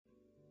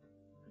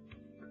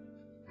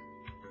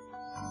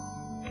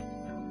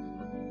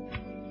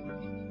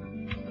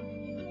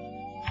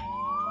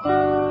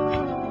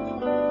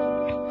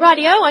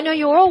Rightio, I know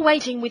you're all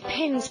waiting with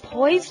pens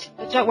poised,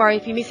 but don't worry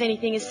if you miss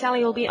anything, as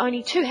Sally will be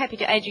only too happy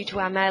to add you to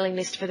our mailing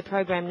list for the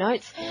program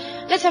notes.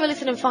 Let's have a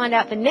listen and find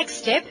out the next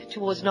step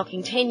towards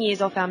knocking 10 years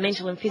off our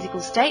mental and physical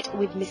state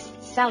with Miss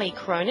Sally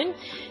Cronin,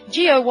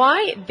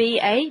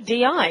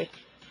 GOYBADI.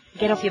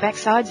 Get off your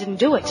backsides and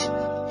do it.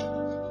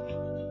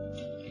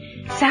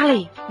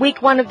 Sally,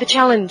 week 1 of the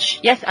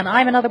challenge. Yes, and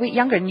I'm another week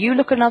younger, and you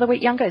look another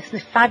week younger. Isn't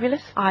this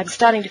fabulous? I'm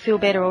starting to feel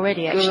better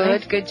already, actually.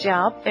 Good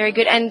job. Very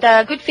good. And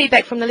good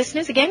feedback from the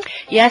listeners again?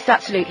 Yes,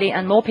 absolutely.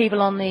 And more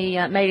people on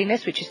the mailing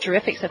list, which is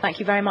terrific. So thank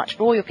you very much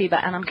for all your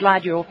feedback. And I'm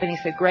glad you're all feeling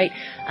so great.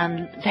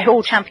 And they're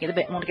all champing at the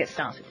bit and want to get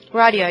started.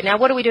 Rightio. Now,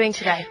 what are we doing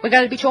today? We're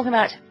going to be talking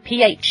about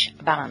pH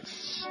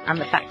balance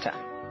and the factor.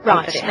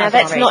 Right. Now,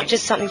 that's not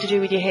just something to do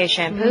with your hair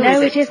shampoo,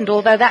 No, is it isn't,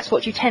 although that's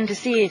what you tend to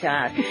see it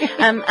as.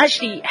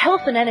 Actually,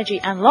 health and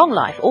energy and long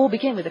life all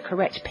begin with a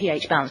correct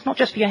pH balance, not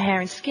just for your hair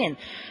and skin.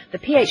 The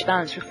pH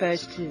balance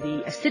refers to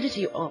the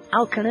acidity or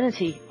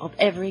alkalinity of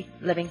every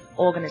living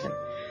organism.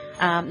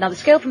 Now, the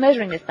scale for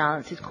measuring this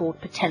balance is called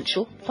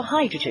potential for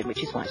hydrogen,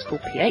 which is why it's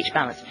called pH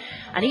balance.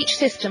 And each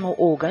system or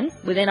organ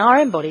within our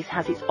own bodies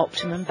has its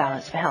optimum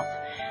balance for health.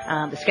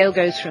 The scale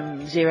goes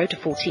from 0 to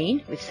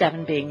 14, with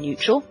 7 being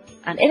neutral,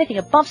 and anything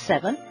above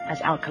 7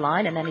 as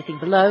alkaline, and anything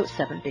below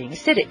 7 being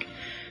acidic.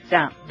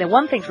 Now, the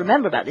one thing to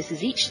remember about this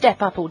is each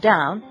step up or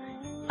down,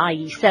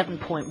 i.e.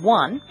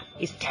 7.1,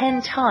 is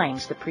 10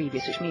 times the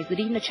previous, which means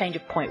that even a change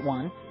of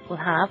 0.1 will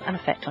have an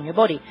effect on your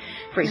body.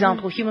 For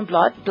example, human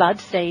blood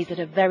stays at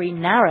a very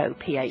narrow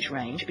pH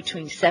range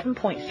between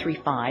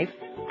 7.35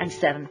 and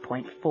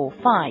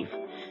 7.45.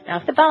 Now,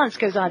 if the balance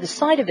goes either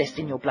side of this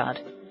in your blood,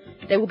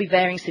 there will be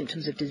varying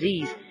symptoms of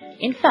disease.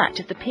 In fact,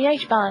 if the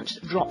pH balance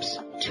drops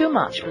too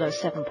much below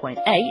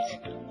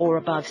 7.8 or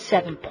above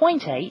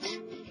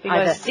 7.8,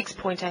 below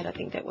 6.8, I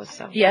think that was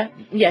so.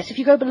 Yes, if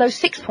you go below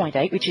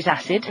 6.8, which is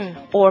acid,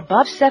 or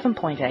above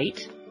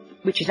 7.8,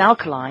 which is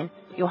alkaline,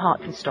 your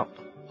heart can stop.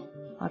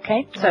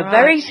 Okay? So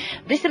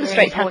this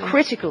illustrates how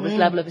critical this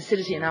level of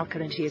acidity and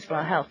alkalinity is for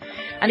our health.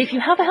 And if you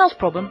have a health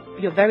problem,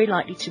 you're very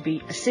likely to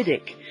be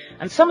acidic.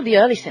 And some of the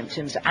early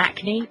symptoms are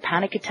acne,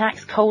 panic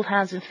attacks, cold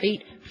hands and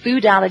feet,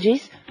 food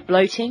allergies,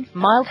 bloating,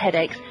 mild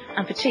headaches,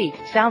 and fatigue.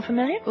 Sound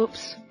familiar?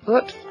 Oops.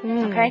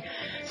 Okay.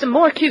 Some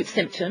more acute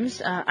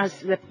symptoms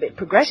as it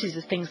progresses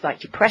are things like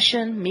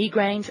depression,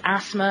 migraines,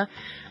 asthma,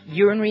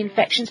 urinary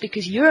infections,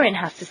 because urine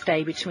has to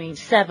stay between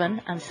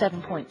 7 and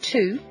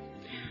 7.2.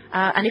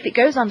 And if it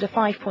goes under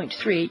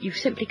 5.3, you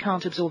simply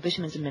can't absorb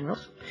vitamins and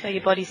minerals. So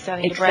your body's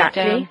starting to break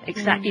down.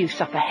 Exactly. You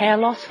suffer hair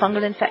loss,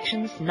 fungal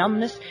infections,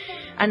 numbness.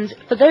 And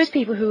for those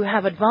people who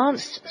have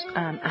advanced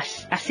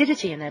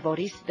acidity in their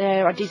bodies,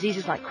 there are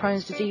diseases like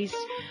Crohn's disease,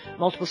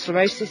 multiple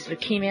sclerosis,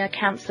 leukemia,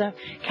 cancer.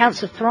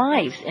 Cancer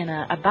thrives in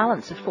a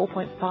balance of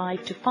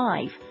 4.5 to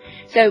 5.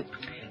 So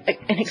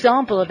an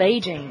example of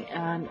aging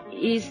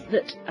is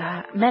that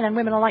men and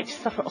women are likely to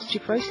suffer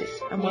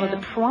osteoporosis. And one of the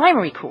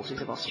primary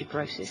causes of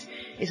osteoporosis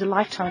is a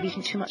lifetime of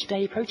eating too much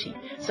dairy protein.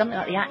 Something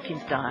like the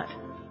Atkins diet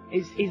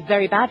is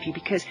very bad for you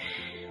because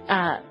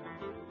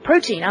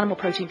animal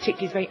protein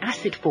particularly, is very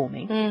acid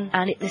forming,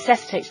 and it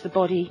necessitates the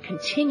body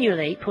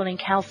continually pulling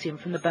calcium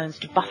from the bones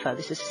to buffer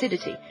this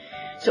acidity.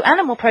 So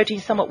animal protein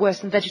is somewhat worse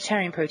than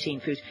vegetarian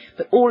protein foods,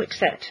 but all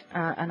except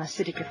an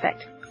acidic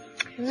effect.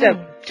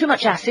 So, too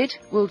much acid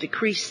will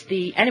decrease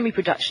the the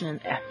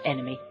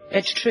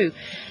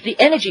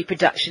energy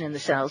production in the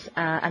cells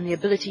and the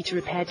ability to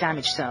repair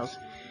damaged cells.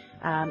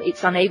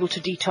 It's unable to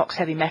detox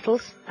heavy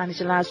metals, and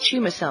it allows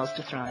tumour cells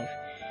to thrive.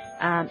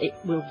 It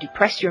will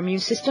depress your immune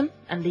system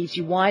and leaves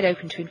you wide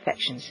open to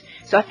infections.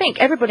 So I think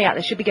everybody out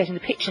there should be getting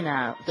the picture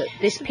now that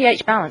this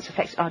pH balance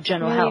affects our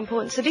general health. Really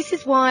important. So this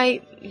is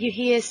why you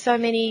hear so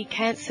many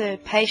cancer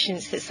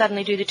patients that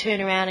suddenly do the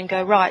turnaround and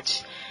go,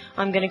 right,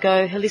 I'm going to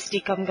go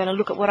holistic, I'm going to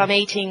look at what I'm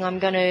eating, I'm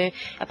going to,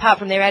 apart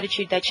from their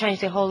attitude, they change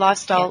their whole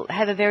lifestyle,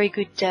 have a very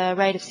good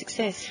rate of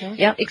success.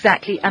 Yeah,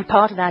 exactly. And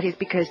part of that is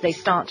because they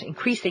start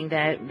increasing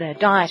their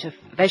diet of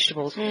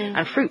vegetables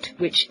and fruit,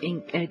 which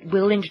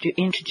will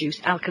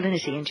introduce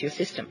alkalinity into your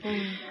system.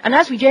 And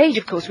as we age,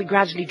 of course, we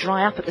gradually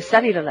dry up at the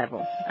cellular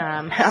level.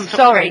 I'm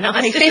sorry.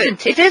 Nice,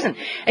 It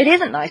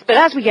isn't nice. But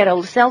as we get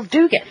older, cells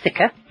do get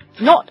thicker,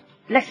 not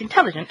less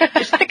intelligent,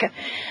 just thicker.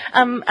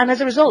 And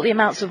as a result, the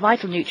amounts of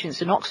vital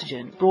nutrients and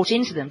oxygen brought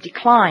into them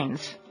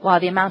declines, while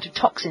the amount of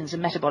toxins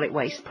and metabolic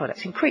waste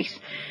products increase.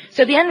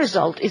 So the end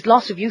result is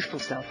loss of youthful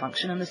cell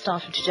function and the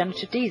start of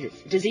degenerative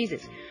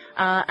diseases,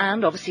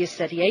 and obviously a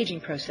steady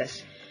aging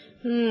process.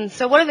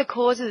 So what are the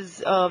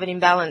causes of an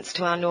imbalance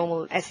to our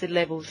normal acid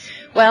levels?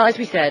 Well, as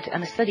we said,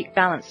 an acidic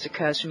balance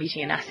occurs from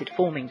eating an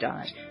acid-forming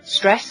diet.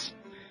 Stress,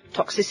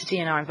 toxicity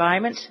in our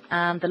environment,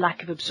 and the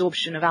lack of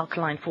absorption of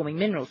alkaline-forming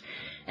minerals.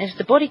 And if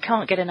the body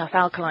can't get enough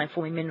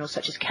alkaline-forming minerals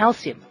such as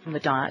calcium from the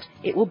diet,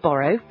 it will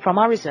borrow from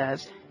our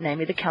reserves,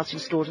 namely the calcium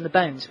stored in the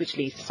bones, which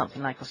leads to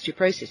something like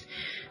osteoporosis.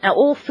 Now,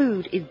 all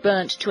food is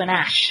burnt to an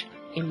ash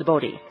in the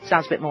body.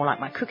 Sounds a bit more like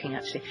my cooking,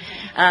 actually.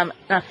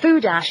 Now,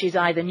 food ash is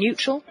either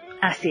neutral,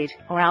 acid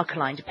or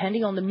alkaline,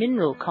 depending on the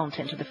mineral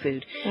content of the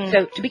food.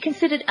 So to be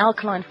considered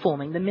alkaline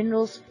forming, the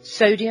minerals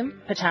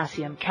sodium,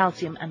 potassium,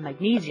 calcium and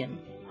magnesium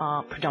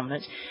are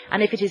predominant.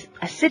 And if it is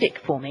acidic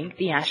forming,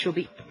 the ash will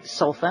be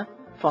sulfur,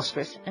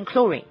 phosphorus and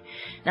chlorine.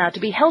 Now, to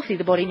be healthy,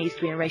 the body needs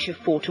to be in a ratio of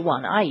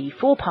 4:1, i.e.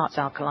 4 parts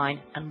alkaline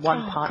and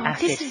 1 part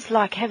acid. This is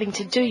like having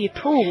to do your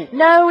pool.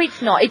 No,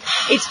 it's not.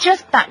 It's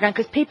just background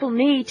because people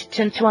need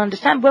to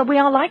understand, well, we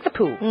are like the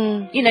pool.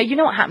 You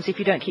know what happens if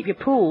you don't keep your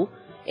pool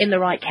in the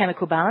right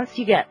chemical balance?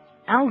 You get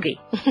algae.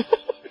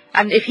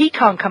 And if he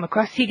can't come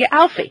across, you get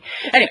Alfie.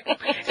 Anyway,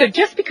 so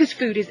just because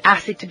food is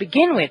acid to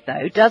begin with,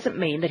 though, doesn't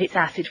mean that it's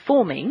acid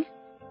forming.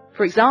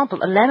 For example,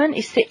 a lemon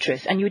is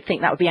citrus, and you would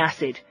think that would be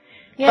acid.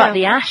 Yeah. But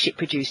the ash it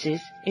produces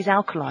is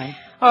alkaline.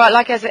 All right,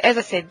 like as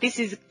I said, this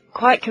is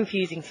quite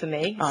confusing for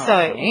me.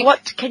 Okay.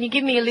 So can you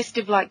give me a list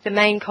of like the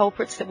main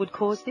culprits that would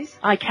cause this?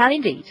 I can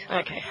indeed.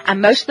 Okay.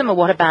 And most of them are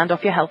what are banned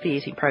off your healthy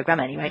eating program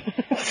anyway.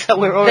 So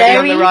we're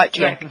already on the right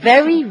track. Yeah,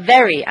 very,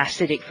 very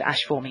acidic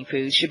ash-forming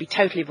foods should be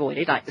totally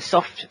avoided, like the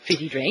soft,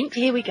 fizzy drinks.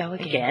 Here we go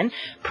again.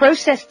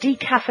 Processed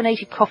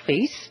decaffeinated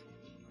coffees.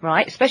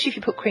 Right, especially if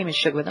you put cream and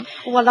sugar with them.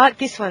 Well, I like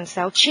this one,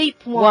 Sal.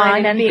 Cheap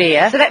wine and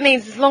beer. So that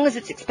means as long as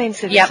it's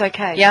expensive, it's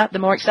okay. Yeah, the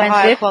more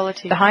expensive,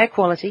 the higher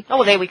quality. Oh,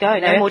 well, there we go.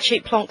 No more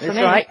cheap plonk for me.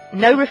 That's right.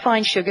 No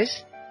refined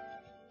sugars.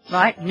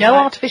 Right. No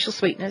artificial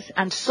sweeteners.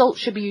 And salt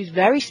should be used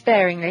very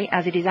sparingly,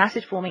 as it is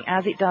acid forming,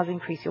 as it does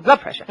increase your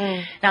blood pressure.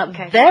 Now,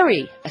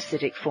 very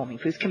acidic forming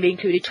foods can be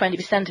included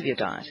 20% of your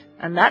diet.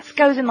 And that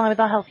goes in line with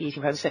our healthy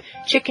eating program. So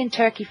chicken,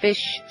 turkey,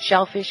 fish,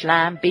 shellfish,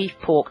 lamb, beef,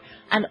 pork,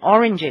 and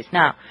oranges.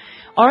 Now,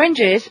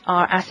 oranges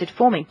are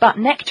acid-forming, but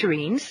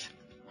nectarines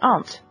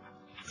aren't.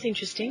 That's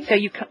interesting. So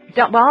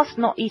whilst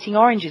not eating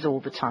oranges all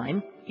the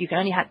time, you can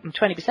only have them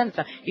 20% of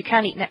the time, you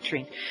can eat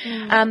nectarines.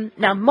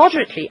 Now,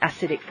 moderately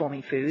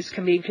acidic-forming foods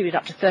can be included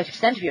up to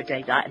 30% of your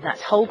daily diet, and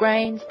that's whole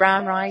grains,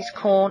 brown rice,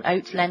 corn,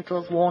 oats,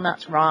 lentils,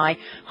 walnuts, rye,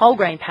 whole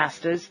grain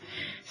pastas,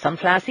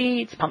 sunflower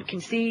seeds,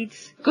 pumpkin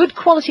seeds, good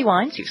quality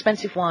wines,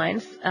 expensive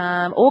wines,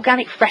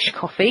 organic fresh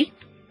coffee.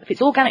 If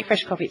it's organic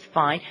fresh coffee, it's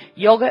fine.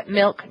 Yogurt,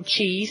 milk, and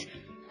cheese,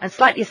 and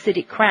slightly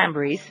acidic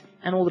cranberries,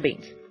 and all the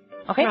beans.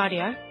 Okay?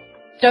 Radio.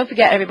 Don't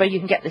forget, everybody, you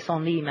can get this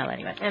on the email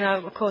anyway. And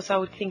of course, I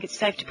would think it's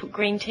safe to put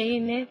green tea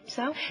in there,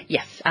 Sal?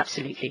 Yes,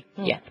 absolutely.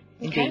 Yeah,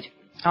 indeed.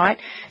 All right.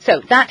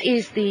 So that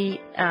is the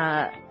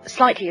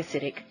slightly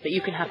acidic that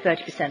you can have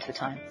 30% of the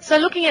time. So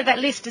looking at that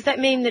list, does that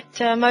mean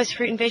that most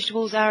fruit and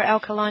vegetables are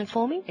alkaline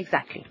forming?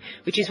 Exactly.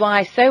 Which is why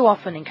I so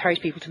often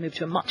encourage people to move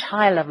to a much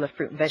higher level of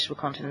fruit and vegetable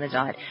content in their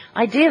diet.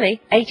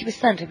 Ideally,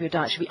 80% of your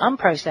diet should be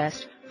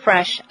unprocessed,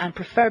 fresh, and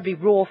preferably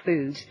raw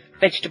foods,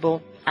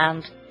 vegetable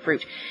and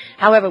fruit.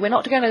 However, we're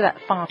not going to go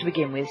that far to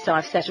begin with, so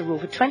I've set a rule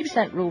for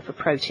 20% rule for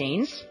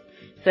proteins,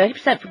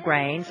 30% for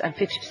grains, and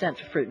 50%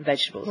 for fruit and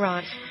vegetables.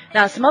 Right.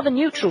 Now, some other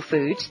neutral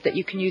foods that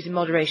you can use in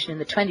moderation in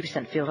the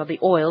 20% field are the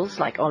oils,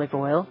 like olive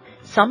oil,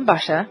 some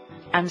butter,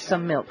 and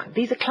some milk.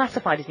 These are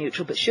classified as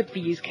neutral, but should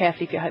be used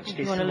carefully if you hope to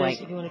lose some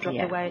weight. If you want to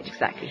drop the weight.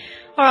 Exactly.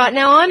 All right,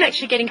 now I'm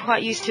actually getting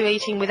quite used to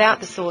eating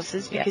without the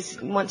sauces, because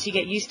once you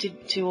get used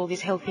to all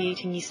this healthy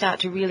eating, you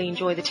start to really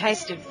enjoy the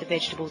taste of the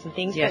vegetables and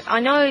things. Yes. But I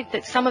know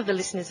that some of the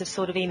listeners have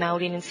sort of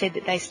emailed in and said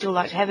that they still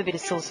like to have a bit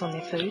of sauce on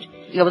their food.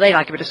 Yeah, well, they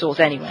like a bit of sauce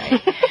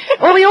anyway.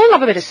 Well, we all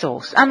love a bit of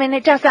sauce. I mean,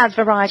 it just adds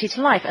variety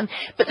to life.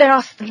 But there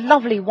are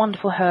lovely,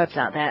 wonderful herbs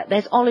out there.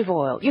 There's olive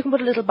oil. You can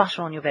put a little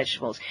butter on your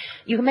vegetables.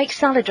 You can make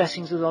salad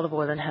dressings with olive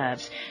oil and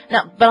herbs.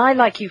 Now, but I,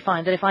 like you,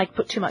 find that if I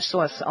put too much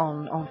sauce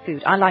on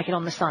food, I like it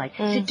on the side.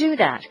 So do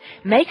that.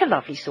 Make a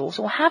lovely sauce,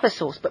 or have a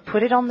sauce, but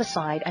put it on the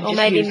side and or just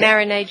maybe use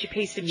marinate your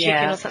piece of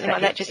chicken or something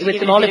like that. Just with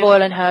some olive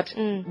oil and herbs.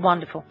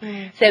 Wonderful.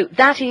 So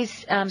that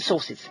is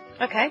sauces.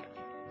 Okay.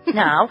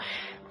 Now,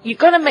 you've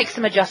got to make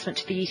some adjustment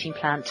to the eating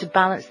plan to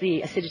balance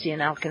the acidity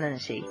and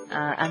alkalinity.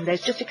 And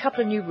there's just a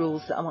couple of new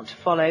rules that I want to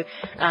follow.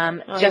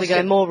 There we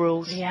go, more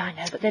rules. Yeah, I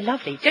know, but they're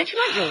lovely. Don't you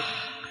like rules?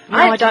 No,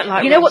 I don't like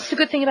rules. You know what's the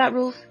good thing about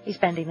rules? Is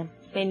bending them.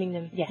 Bending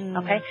them. Yeah,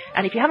 okay.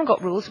 And if you haven't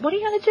got rules, what are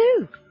you going to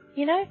do?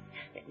 You know?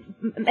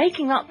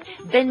 Making up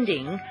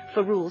bending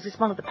for rules is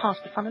one of the parts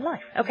of the fun of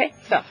life. Okay,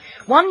 so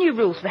one new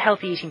rule for the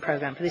healthy eating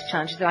program for this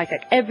challenge is that I like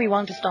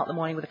everyone to start the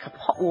morning with a cup of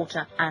hot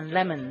water and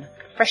lemon.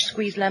 Fresh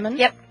squeezed lemon.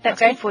 Yep, that's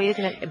good for you,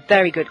 isn't it?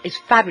 Very good. It's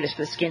fabulous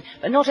for the skin.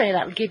 But not only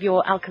that, it'll give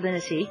your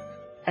alkalinity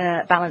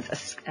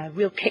balance a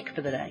real kick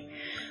for the day.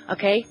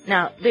 Okay,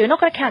 now, you're not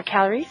going to count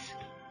calories,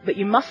 but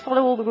you must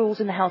follow all the rules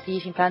in the healthy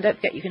eating plan. Don't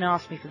forget you can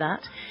ask me for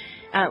that.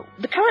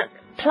 The current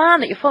plan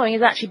that you're following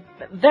is actually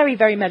very,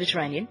 very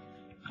Mediterranean.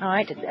 All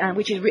right,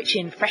 which is rich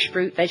in fresh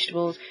fruit,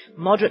 vegetables,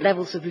 moderate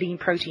levels of lean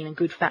protein and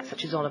good fats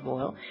such as olive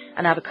oil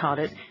and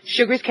avocados.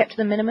 Sugar is kept to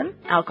the minimum.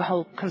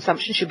 Alcohol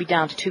consumption should be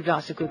down to 2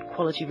 glasses of good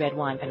quality red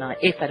wine per night,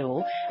 if at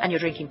all. And you're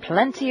drinking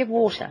plenty of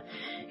water.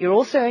 You're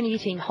also only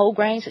eating whole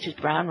grains such as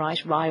brown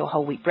rice, rye or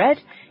whole wheat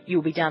bread. You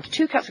will be down to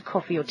 2 cups of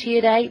coffee or tea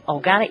a day,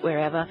 organic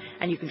wherever,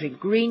 and you can drink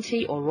green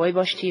tea or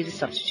rooibos tea as a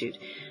substitute.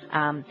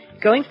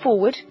 Going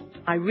forward,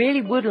 I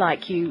really would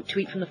like you to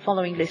eat from the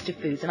following list of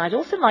foods, and I'd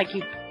also like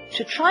you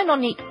to try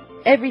not eat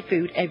every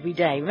food every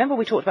day. Remember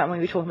we talked about when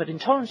we were talking about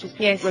intolerances,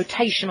 Yes.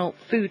 rotational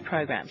food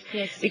programs.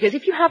 Yes. Because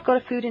if you have got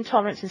a food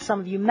intolerance, and some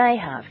of you may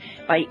have,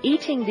 by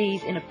eating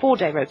these in a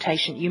 4-day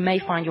rotation, you may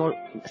find your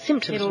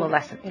symptoms will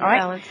lessen. All right?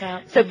 Balance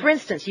out. So, for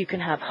instance, you can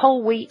have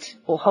whole wheat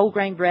or whole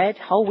grain bread,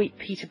 whole wheat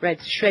pita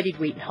bread, shredded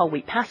wheat, and whole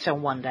wheat pasta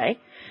on one day.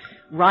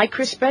 Rye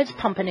crisp breads,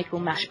 pumpernickel,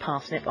 mashed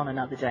parsnip on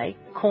another day.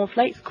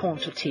 Cornflakes, corn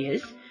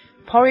tortillas.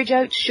 Porridge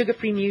oats,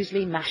 sugar-free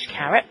muesli, mashed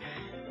carrot.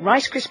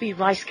 Rice Krispies,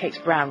 rice cakes,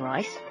 brown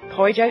rice.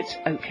 Porridge oats,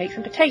 oat cakes,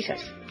 and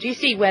potatoes. Do you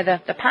see where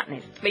the pattern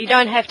is? But you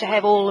don't have to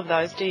have all of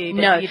those, do you?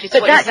 No. You just,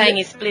 But what you're that- saying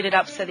is split it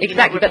up so that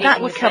Exactly, you're but not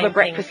that repeating would the cover same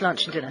breakfast, thing.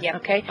 lunch, and dinner. Yep.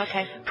 Okay?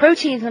 Okay.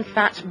 Proteins and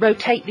fats,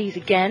 rotate these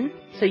again.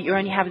 So you're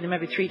only having them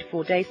every 3 to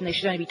 4 days, and they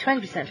should only be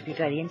 20% of your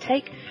daily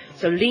intake.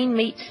 So lean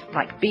meat,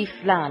 like beef,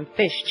 lamb,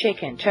 fish,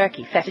 chicken,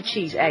 turkey, feta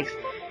cheese, eggs.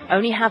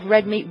 Only have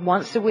red meat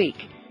once a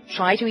week.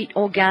 Try to eat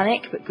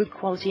organic, but good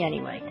quality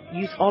anyway.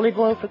 Use olive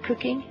oil for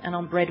cooking and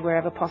on bread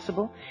wherever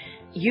possible.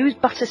 Use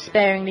butter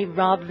sparingly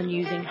rather than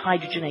using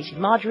hydrogenated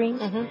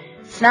margarines. Mm-hmm.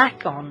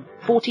 Snack on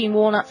 14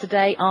 walnuts a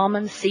day,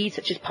 almonds, seeds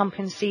such as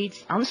pumpkin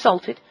seeds,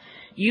 unsalted.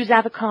 Use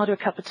avocado a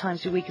couple of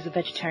times a week as a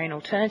vegetarian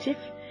alternative.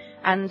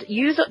 And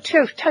use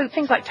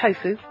things like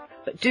tofu,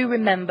 but do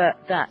remember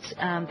that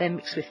they're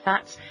mixed with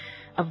fats.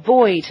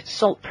 Avoid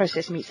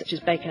salt-processed meats such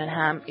as bacon and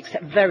ham,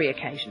 except very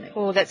occasionally.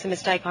 Oh, that's a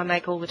mistake I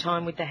make all the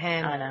time with the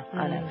ham.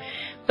 I know.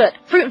 But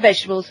fruit and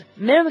vegetables,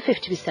 minimum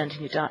 50%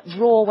 in your diet,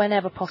 raw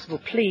whenever possible,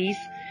 please.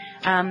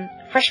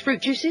 Fresh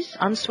fruit juices,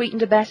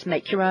 unsweetened are best,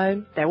 make your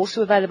own. They're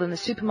also available in the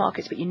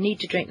supermarkets, but you need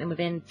to drink them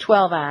within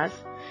 12 hours.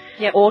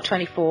 Yep. Or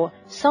 24.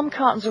 Some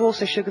cartons are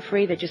also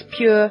sugar-free. They're just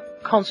pure,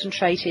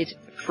 concentrated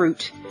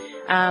fruit.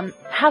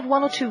 Have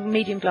 1 or 2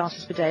 medium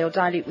glasses per day or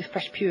dilute with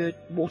fresh, pure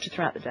water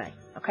throughout the day.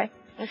 Okay?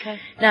 Okay.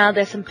 Now,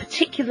 there's some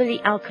particularly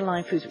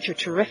alkaline foods which are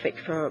terrific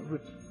for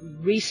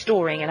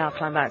restoring an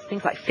alkaline balance.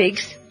 Things like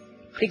figs.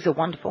 Figs are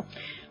wonderful.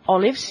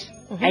 Olives,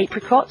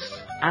 apricots,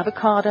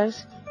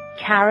 avocados,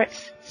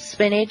 carrots,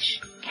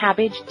 spinach,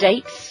 cabbage,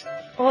 dates.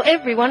 Well,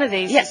 every one of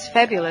these is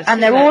fabulous.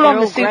 And they're isn't it? all on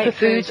the great superfoods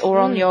foods. or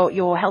on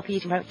your healthy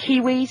eating program.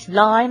 Kiwis,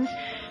 limes,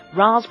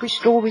 raspberries,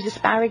 strawberries,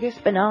 asparagus,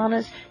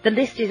 bananas. The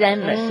list is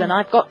endless, and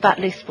I've got that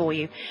list for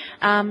you.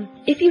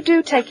 If you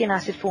do take in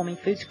acid-forming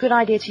foods, good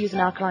idea to use an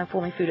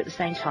alkaline-forming food at the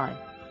same time.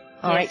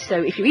 All right,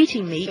 so if you're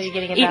eating meat, So you're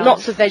getting a eat balance.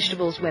 lots of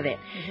vegetables with it.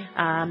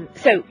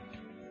 So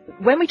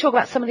when we talk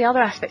about some of the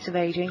other aspects of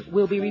aging,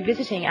 we'll be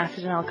revisiting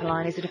acid and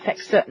alkaline as it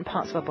affects certain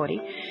parts of our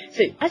body.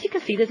 So as you can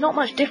see, there's not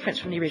much difference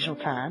from the original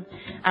plan,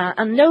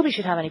 and nobody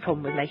should have any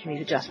problem with making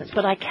these adjustments.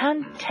 But I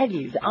can tell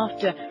you that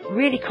after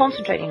really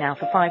concentrating now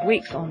for 5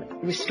 weeks on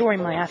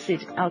restoring my acid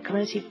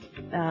alkalinity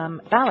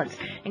balance,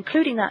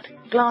 including that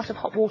glass of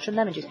hot water and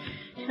lemon juice,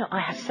 you know,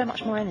 I have so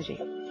much more energy.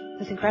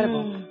 It's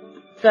incredible.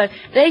 So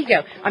there you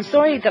go. I'm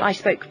sorry that I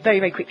spoke very,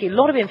 very quickly. A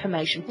lot of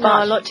information,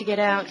 but a lot to get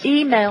out.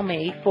 email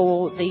me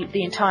for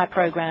the entire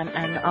program,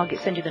 and I'll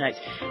send you the notes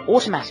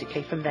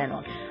automatically from then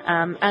on.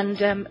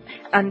 And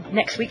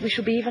next week we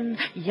shall be even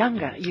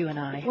younger, you and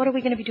I. What are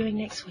we going to be doing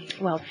next week?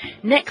 Well,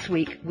 next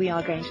week we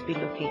are going to be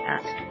looking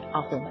at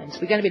our hormones.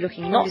 We're going to be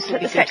looking not this will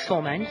at be the sex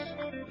hormones.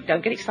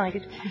 Don't get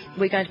excited.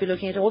 We're going to be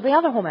looking at all the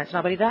other hormones in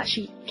our body that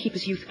actually keep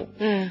us youthful.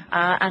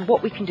 And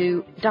what we can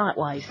do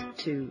diet-wise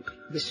to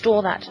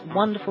restore that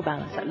wonderful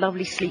balance, that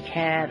lovely sleek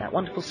hair, that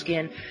wonderful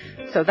skin.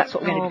 So that's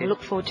what we're going to do. We'll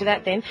look forward to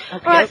that then.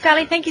 Okay. All right,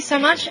 Sally, thank you so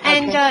much.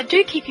 And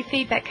do keep your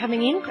feedback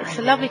coming in. It's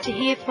lovely to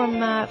hear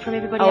from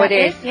everybody out it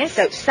there. is. Yes.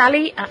 So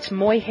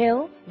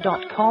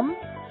sally@moyhill.com.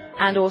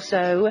 And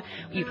also,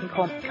 you can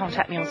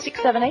contact me on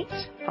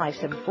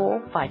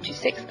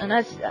 678-574-526. And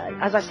as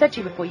I said to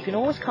you before, you can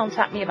always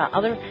contact me about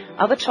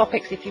other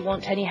topics if you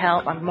want any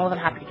help. I'm more than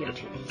happy to give it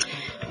to you.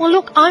 Well,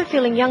 look, I'm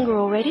feeling younger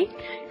already.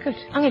 Good.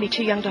 I'm going to be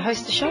too young to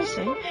host the show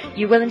soon.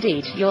 You will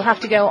indeed. You'll have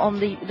to go on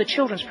the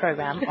children's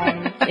program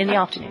in the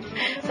afternoon.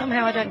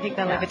 Somehow I don't think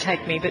they'll ever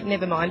take me, but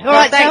never mind. All All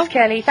right, right, thanks,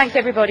 Sal. Kelly. Thanks,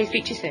 everybody.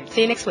 Speak to you soon.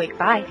 See you next week.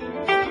 Bye.